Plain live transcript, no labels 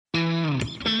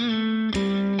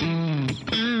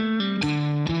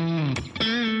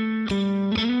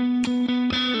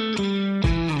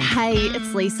Hey,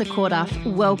 it's Lisa Corduff.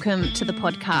 Welcome to the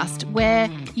podcast where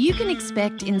you can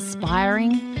expect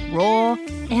inspiring, raw,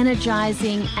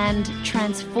 energizing, and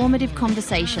transformative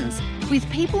conversations with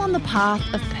people on the path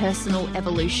of personal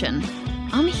evolution.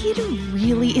 I'm here to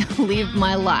really live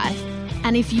my life.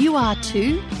 And if you are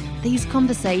too, these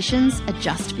conversations are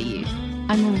just for you.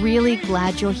 I'm really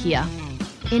glad you're here.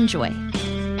 Enjoy.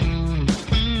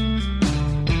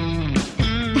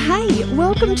 Hey,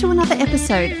 welcome to another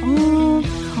episode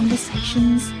of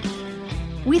Conversations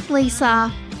with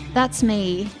Lisa. That's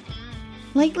me.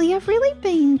 Lately, I've really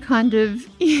been kind of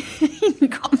in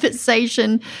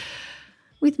conversation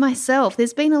with myself.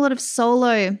 There's been a lot of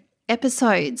solo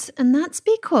episodes, and that's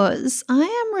because I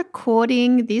am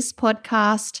recording this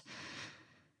podcast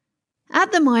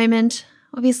at the moment,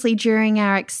 obviously during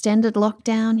our extended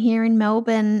lockdown here in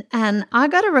Melbourne, and I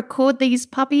got to record these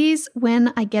puppies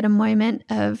when I get a moment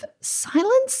of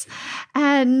silence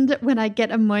and when I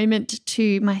get a moment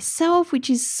to myself, which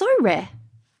is so rare.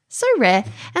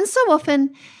 And so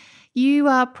often you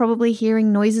are probably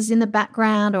hearing noises in the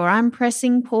background, or I'm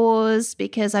pressing pause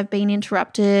because I've been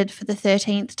interrupted for the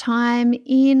 13th time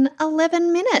in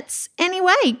 11 minutes.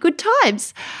 Anyway, good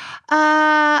times.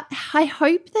 I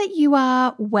hope that you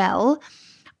are well.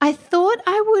 I thought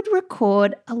I would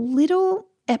record a little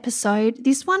episode.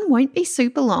 This one won't be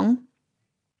super long.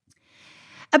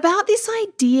 About this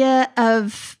idea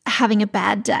of having a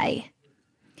bad day.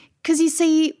 Because you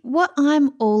see, what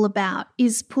I'm all about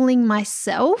is pulling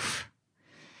myself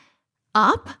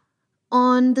up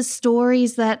on the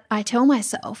stories that I tell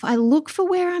myself. I look for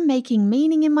where I'm making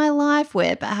meaning in my life,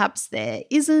 where perhaps there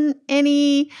isn't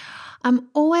any. I'm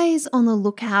always on the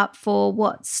lookout for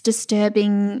what's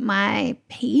disturbing my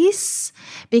peace,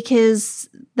 because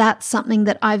that's something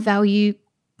that I value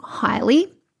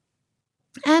highly.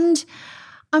 And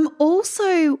I'm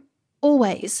also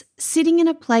always sitting in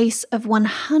a place of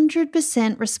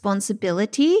 100%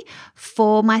 responsibility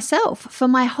for myself, for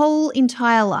my whole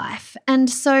entire life. And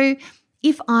so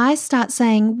if I start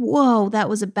saying, whoa, that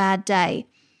was a bad day,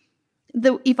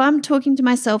 if I'm talking to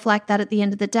myself like that at the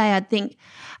end of the day, I'd think,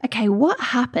 okay, what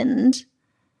happened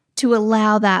to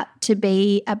allow that to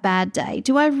be a bad day?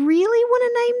 Do I really want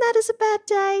to name that as a bad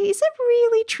day? Is that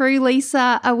really true,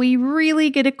 Lisa? Are we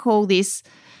really going to call this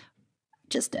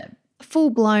just a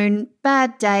full-blown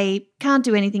bad day? Can't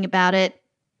do anything about it.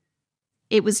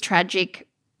 It was tragic.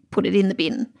 Put it in the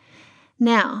bin.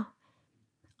 Now,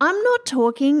 I'm not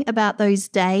talking about those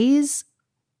days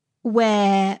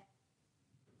where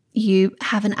you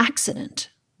have an accident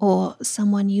or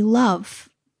someone you love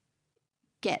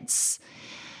gets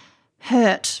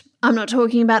hurt. I'm not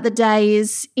talking about the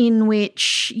days in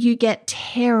which you get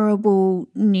terrible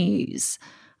news.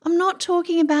 I'm not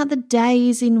talking about the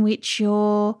days in which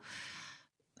you're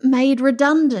made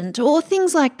redundant or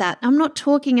things like that. I'm not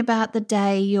talking about the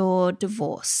day your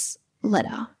divorce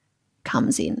letter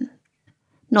comes in.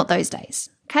 Not those days,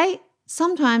 okay?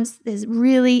 Sometimes there's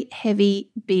really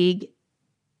heavy, big,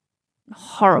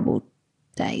 horrible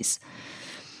days.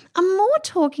 I'm more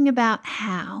talking about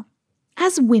how,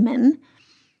 as women,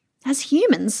 as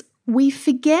humans, we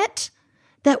forget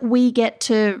that we get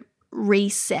to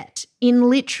reset in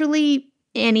literally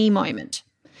any moment.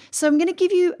 So I'm going to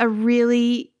give you a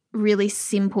really, really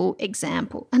simple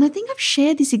example. And I think I've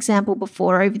shared this example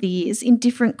before over the years in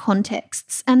different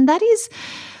contexts. And that is,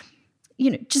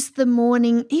 just the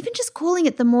morning, even just calling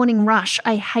it the morning rush.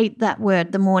 I hate that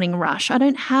word, the morning rush. I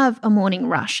don't have a morning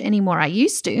rush anymore. I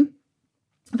used to,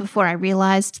 before I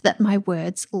realized that my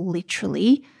words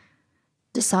literally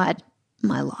decide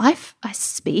my life. I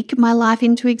speak my life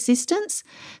into existence.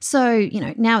 So,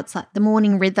 now it's like the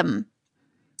morning rhythm.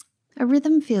 A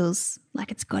rhythm feels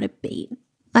like it's got a beat,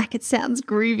 like it sounds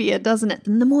groovier, doesn't it,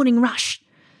 than the morning rush.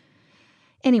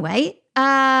 Anyway,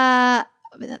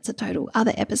 that's a total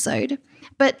other episode.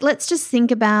 But let's just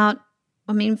think about,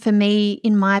 for me,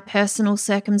 in my personal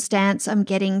circumstance, I'm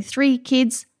getting 3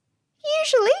 kids,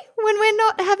 usually when we're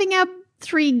not having our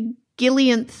 3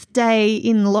 gillionth day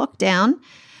in lockdown,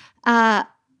 out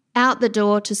the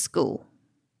door to school.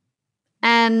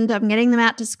 And I'm getting them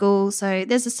out to school, so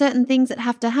there's a certain things that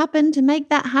have to happen to make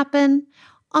that happen.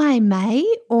 I may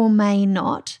or may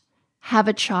not have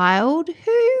a child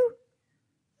who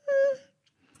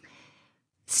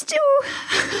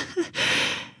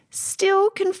still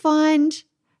can find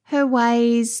her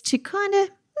ways to kind of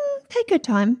take her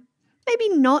time. Maybe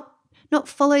not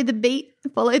follow the beat,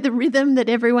 follow the rhythm that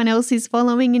everyone else is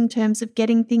following in terms of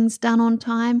getting things done on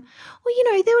time. Or,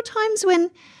 there were times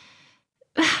when,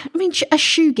 a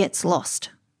shoe gets lost,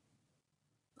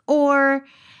 or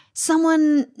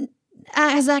someone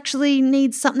has actually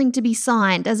needs something to be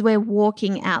signed as we're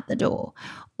walking out the door.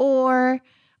 Or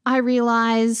I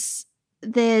realize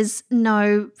there's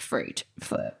no fruit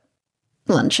for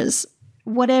lunches,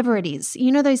 whatever it is.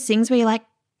 You know those things where you're like,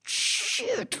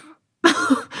 shit.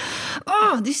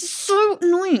 Oh, this is so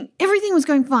annoying. Everything was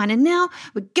going fine, and now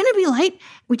we're going to be late,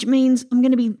 which means I'm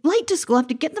going to be late to school. I have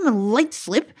to get them a late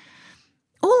slip.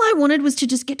 All I wanted was to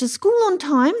just get to school on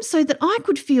time so that I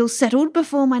could feel settled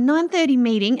before my 9:30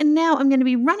 meeting, and now I'm going to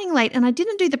be running late and I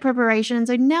didn't do the preparation, and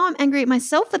so now I'm angry at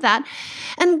myself for that.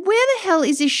 And where the hell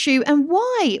is this shoe, and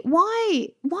why?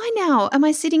 Why now am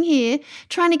I sitting here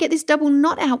trying to get this double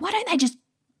knot out? Why don't they just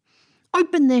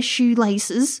open their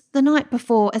shoelaces the night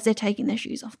before as they're taking their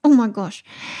shoes off? Oh my gosh.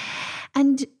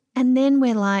 And then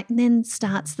we're like, then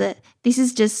starts the, this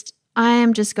is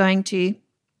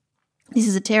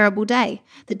a terrible day.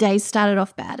 The day started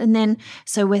off bad. And then,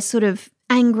 so we're sort of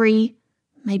angry,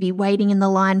 maybe waiting in the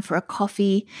line for a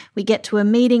coffee. We get to a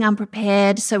meeting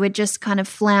unprepared, so we're just kind of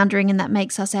floundering, and that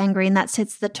makes us angry, and that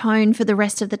sets the tone for the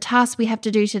rest of the tasks we have to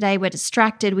do today. We're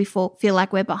distracted. We feel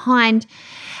like we're behind.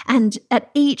 And at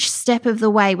each step of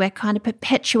the way, we're kind of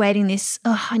perpetuating this,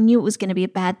 I knew it was going to be a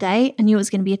bad day. I knew it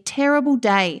was going to be a terrible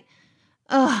day.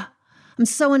 I'm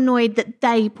so annoyed that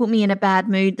they put me in a bad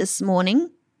mood this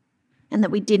morning, and that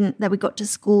we got to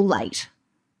school late.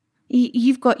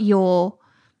 You've got your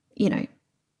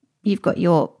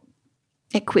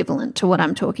equivalent to what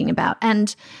I'm talking about.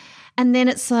 And then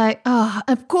it's like,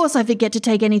 of course I forget to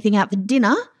take anything out for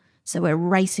dinner. So we're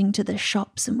racing to the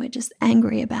shops and we're just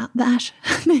angry about that.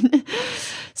 And then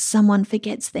someone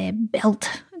forgets their belt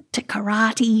to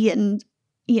karate, and,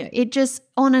 it just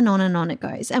on and on and on it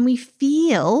goes. And we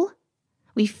feel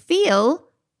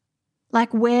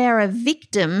like we're a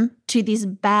victim to this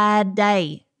bad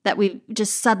day that we've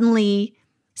just suddenly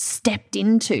stepped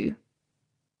into.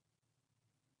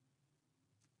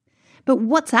 But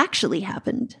what's actually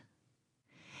happened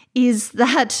is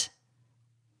that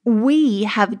we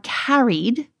have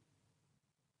carried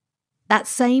that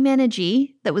same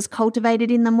energy that was cultivated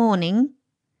in the morning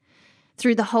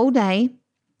through the whole day,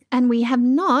 and we have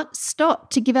not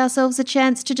stopped to give ourselves a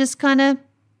chance to just kind of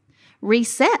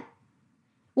reset.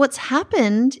 What's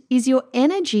happened is your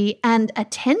energy and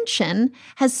attention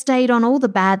has stayed on all the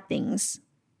bad things.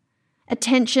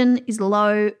 Attention is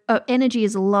low, energy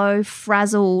is low,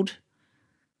 frazzled,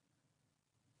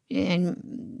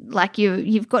 and like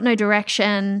you've got no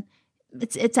direction.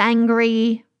 It's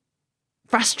angry,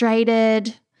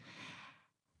 frustrated,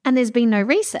 and there's been no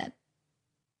reset.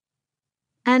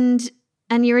 And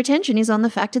your attention is on the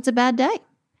fact it's a bad day.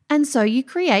 And so you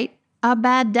create a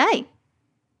bad day.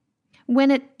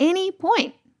 When at any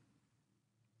point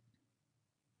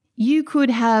you could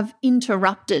have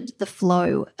interrupted the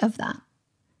flow of that.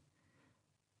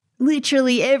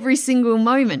 Literally every single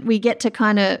moment we get to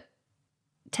kind of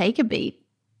take a beat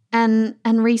and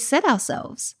reset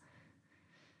ourselves.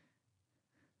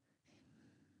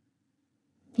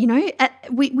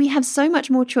 We have so much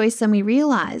more choice than we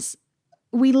realize.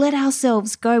 We let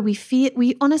ourselves go.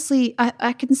 We honestly,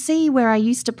 I can see where I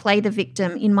used to play the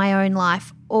victim in my own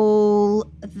life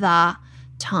all the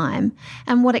time.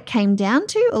 And what it came down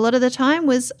to a lot of the time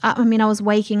was, I was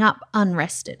waking up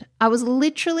unrested. I was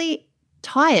literally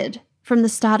tired from the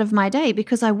start of my day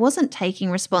because I wasn't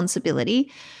taking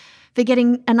responsibility for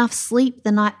getting enough sleep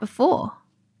the night before.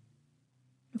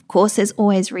 Of course, there's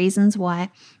always reasons why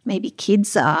maybe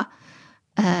kids are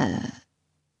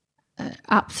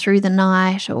up through the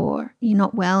night, or you're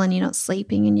not well and you're not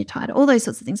sleeping and you're tired, all those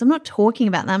sorts of things. I'm not talking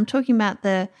about that. I'm talking about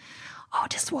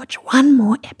just watch one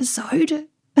more episode.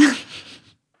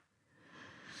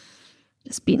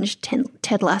 Just binged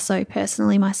Ted Lasso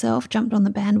personally myself, jumped on the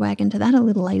bandwagon to that a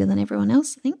little later than everyone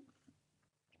else, I think.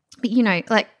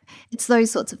 But, it's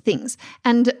those sorts of things.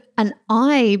 And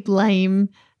I blame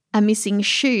a missing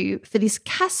shoe for this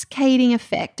cascading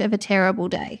effect of a terrible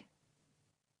day.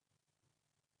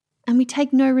 And we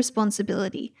take no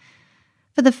responsibility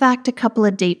for the fact a couple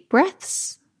of deep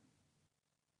breaths,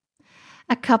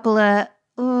 a couple of,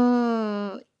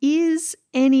 is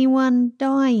anyone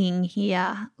dying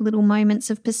here? Little moments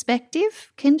of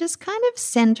perspective can just kind of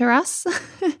center us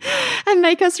and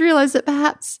make us realize that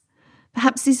perhaps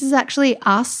this is actually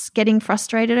us getting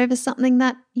frustrated over something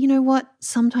that,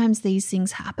 sometimes these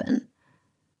things happen.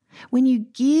 When you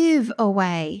give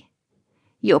away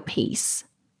your peace,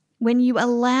 when you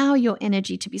allow your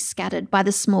energy to be scattered by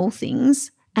the small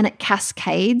things and it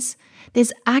cascades,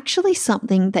 there's actually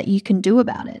something that you can do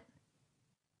about it.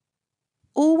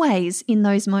 Always in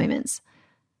those moments,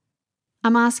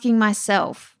 I'm asking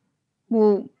myself,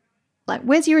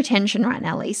 where's your attention right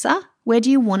now, Lisa? Where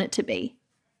do you want it to be?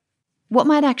 What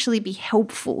might actually be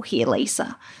helpful here,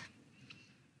 Lisa?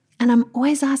 And I'm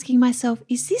always asking myself,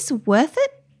 is this worth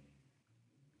it?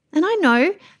 And I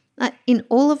know that in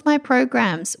all of my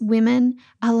programs, women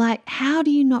are like, how do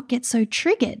you not get so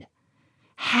triggered?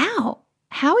 How?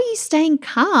 How are you staying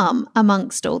calm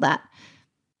amongst all that?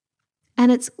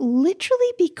 And it's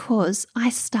literally because I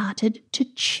started to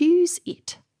choose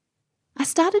it. I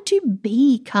started to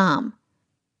be calm.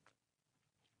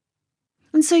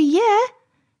 And so, yeah,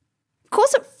 of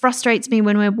course it frustrates me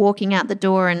when we're walking out the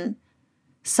door and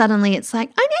suddenly it's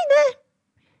like, I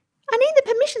need the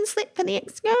permission slip for the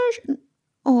excursion.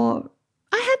 Or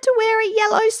I had to wear a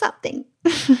yellow something.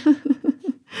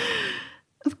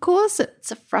 Of course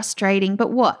it's frustrating,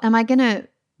 but what? Am I going to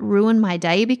ruin my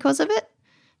day because of it?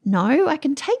 No, I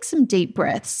can take some deep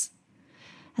breaths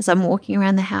as I'm walking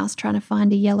around the house trying to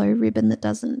find a yellow ribbon that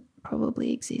doesn't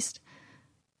probably exist.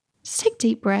 Just take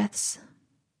deep breaths.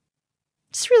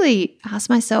 Just really ask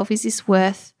myself, is this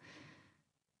worth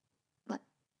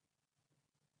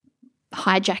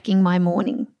hijacking my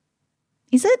morning?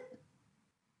 Is it?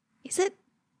 Is it?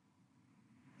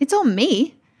 It's on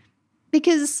me,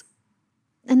 because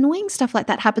annoying stuff like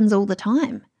that happens all the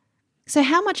time. So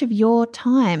how much of your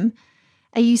time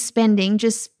are you spending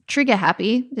just trigger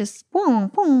happy, just boom,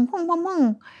 boom, boom, boom,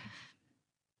 boom?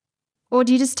 Or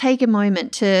do you just take a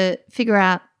moment to figure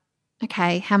out,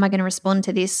 okay, how am I going to respond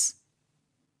to this?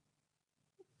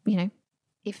 You know,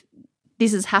 if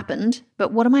this has happened,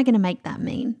 but what am I going to make that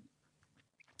mean?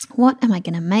 What am I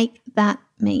going to make that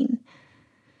mean?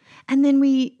 And then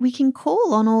we can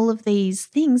call on all of these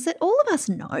things that all of us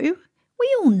know.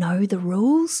 We all know the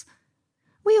rules.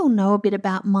 We all know a bit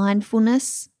about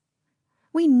mindfulness.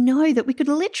 We know that we could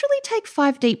literally take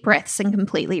 5 deep breaths and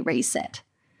completely reset.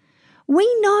 We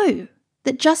know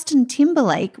that Justin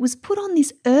Timberlake was put on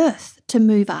this earth to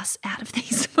move us out of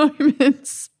these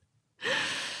moments.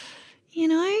 You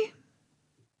know?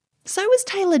 So was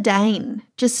Taylor Dane,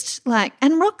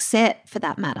 and Roxette for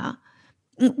that matter.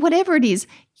 Whatever it is,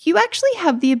 you actually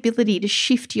have the ability to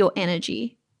shift your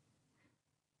energy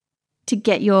to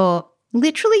get your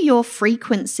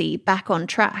frequency back on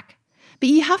track. But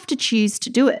you have to choose to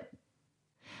do it.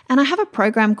 And I have a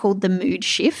program called the Mood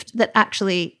Shift that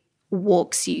actually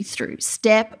walks you through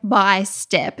step by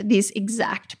step this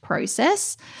exact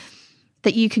process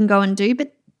that you can go and do.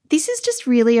 But this is just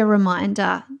really a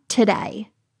reminder today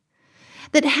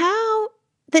that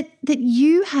that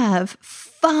you have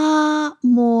far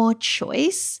more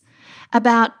choice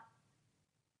about,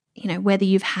 whether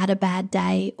you've had a bad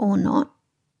day or not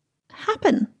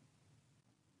happen.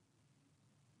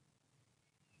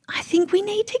 I think we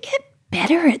need to get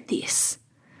better at this.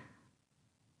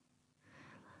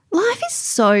 Life is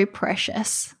so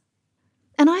precious.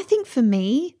 And I think for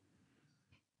me,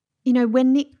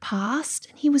 when Nick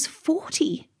passed, he was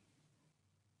 40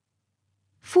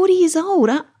 years old.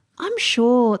 I'm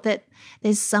sure that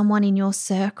there's someone in your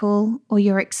circle or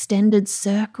your extended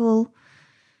circle,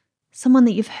 someone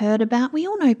that you've heard about. We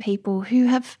all know people who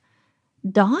have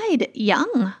died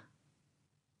young,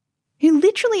 who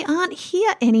literally aren't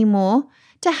here anymore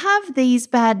to have these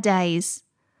bad days.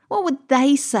 What would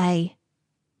they say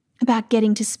about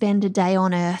getting to spend a day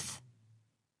on earth?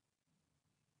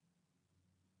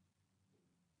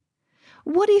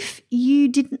 What if you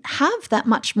didn't have that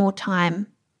much more time?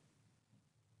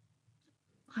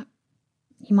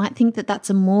 You might think that that's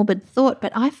a morbid thought,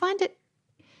 but I find it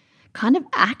kind of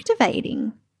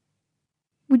activating.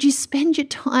 Would you spend your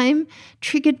time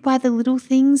triggered by the little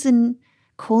things and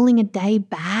calling a day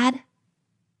bad?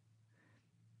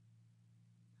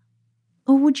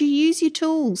 Or would you use your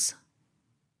tools?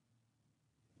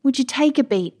 Would you take a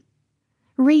beat,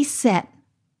 reset,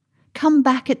 come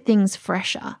back at things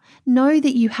fresher? Know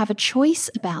that you have a choice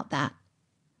about that.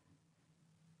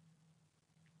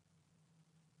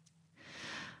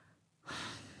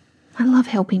 I love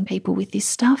helping people with this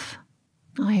stuff.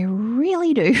 I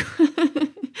really do.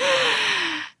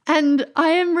 And I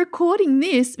am recording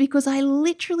this because I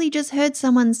literally just heard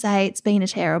someone say it's been a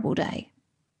terrible day.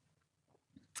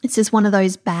 It's just one of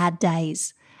those bad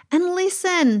days. And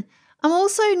listen, I'm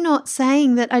also not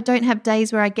saying that I don't have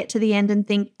days where I get to the end and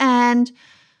think, and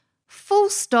full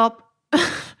stop,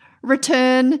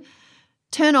 return,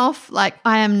 turn off, like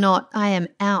I am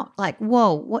out. Like,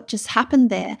 whoa, what just happened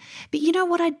there? But you know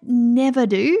what I never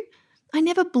do? I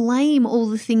never blame all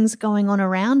the things going on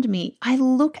around me. I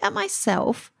look at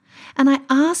myself and I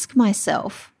ask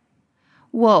myself,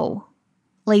 whoa,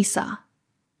 Lisa,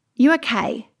 you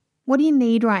okay? What do you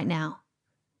need right now?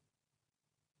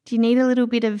 Do you need a little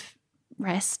bit of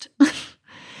rest?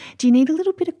 Do you need a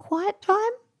little bit of quiet time?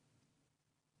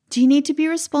 Do you need to be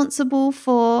responsible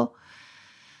for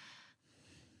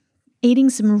eating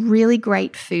some really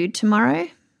great food tomorrow?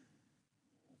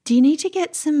 Do you need to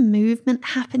get some movement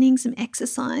happening, some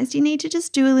exercise? Do you need to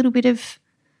just do a little bit of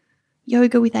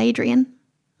yoga with Adriene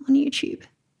on YouTube?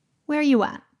 Where are you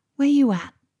at? Where are you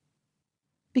at?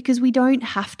 Because we don't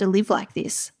have to live like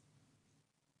this.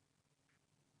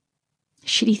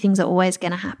 Shitty things are always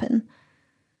going to happen.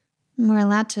 We're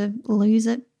allowed to lose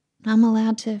it. I'm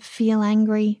allowed to feel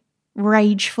angry,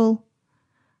 rageful.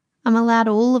 I'm allowed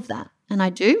all of that, and I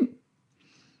do.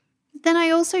 Then I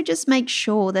also just make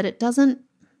sure that it doesn't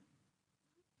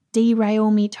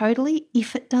derail me totally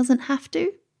if it doesn't have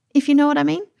to, if you know what I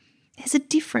mean. There's a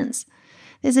difference.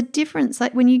 There's a difference.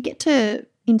 Like when you get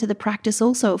into the practice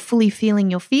also of fully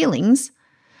feeling your feelings,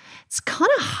 it's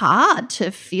kind of hard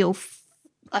to feel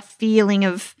a feeling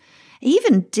of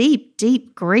even deep,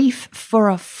 deep grief for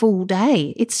a full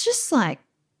day. It's just like,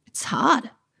 it's hard.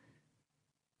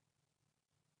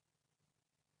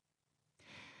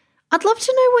 I'd love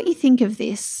to know what you think of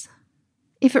this.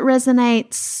 If it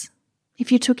resonates,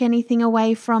 if you took anything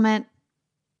away from it,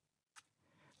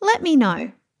 let me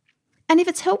know. And if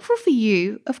it's helpful for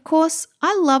you, of course,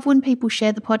 I love when people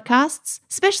share the podcasts,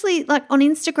 especially like on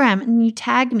Instagram, and you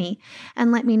tag me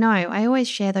and let me know. I always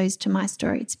share those to my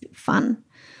story. It's a bit fun.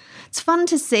 It's fun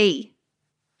to see.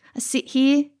 I sit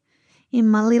here in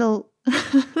my little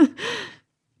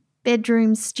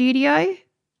bedroom studio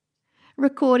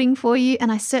recording for you, and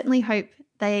I certainly hope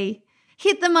they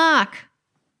hit the mark.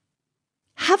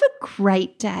 Have a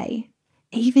great day,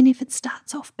 even if it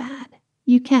starts off bad.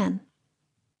 You can.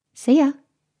 See ya.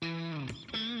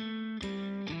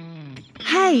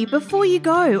 Hey, before you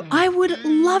go, I would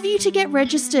love you to get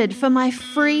registered for my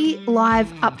free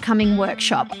live upcoming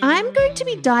workshop. I'm going to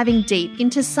be diving deep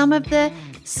into some of the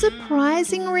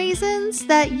surprising reasons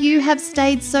that you have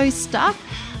stayed so stuck.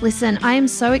 Listen, I am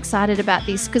so excited about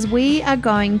this because we are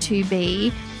going to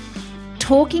be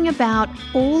talking about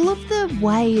all of the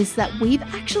ways that we've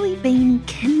actually been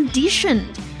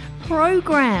conditioned,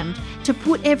 programmed to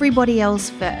put everybody else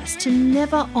first, to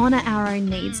never honour our own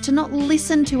needs, to not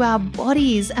listen to our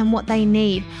bodies and what they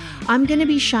need. I'm going to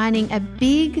be shining a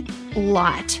big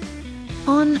light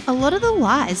on a lot of the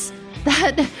lies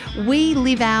that we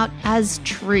live out as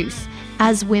truth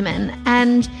as women.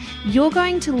 And you're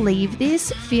going to leave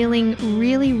this feeling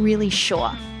really, really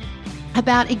sure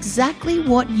about exactly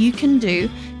what you can do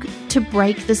to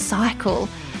break the cycle.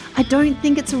 I don't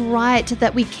think it's right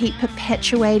that we keep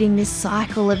perpetuating this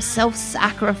cycle of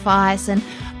self-sacrifice and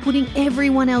putting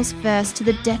everyone else first to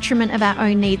the detriment of our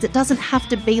own needs. It doesn't have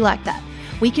to be like that.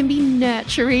 We can be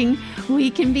nurturing,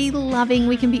 we can be loving,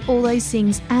 we can be all those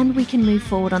things, and we can move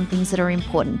forward on things that are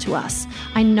important to us.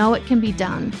 I know it can be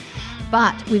done,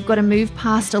 but we've got to move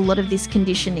past a lot of this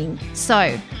conditioning.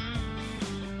 So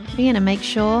we're going to make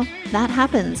sure that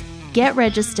happens. Get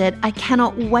registered. I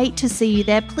cannot wait to see you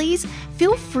there. Please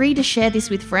feel free to share this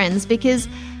with friends because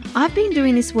I've been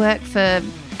doing this work for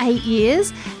 8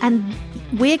 years and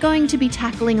we're going to be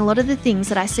tackling a lot of the things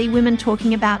that I see women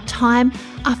talking about time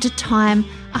after time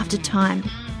after time.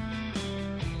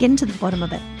 Getting to the bottom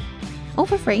of it. All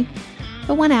for free.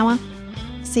 For 1 hour.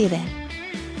 See you there.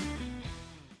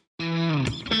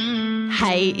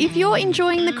 Hey, if you're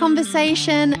enjoying the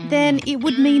conversation, then it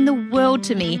would mean the world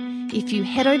to me if you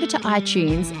head over to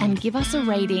iTunes and give us a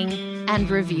rating and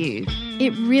review.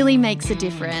 It really makes a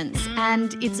difference,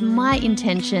 and it's my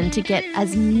intention to get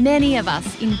as many of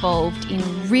us involved in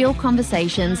real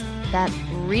conversations that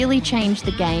really change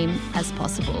the game as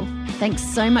possible. Thanks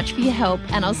so much for your help,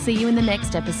 and I'll see you in the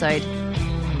next episode.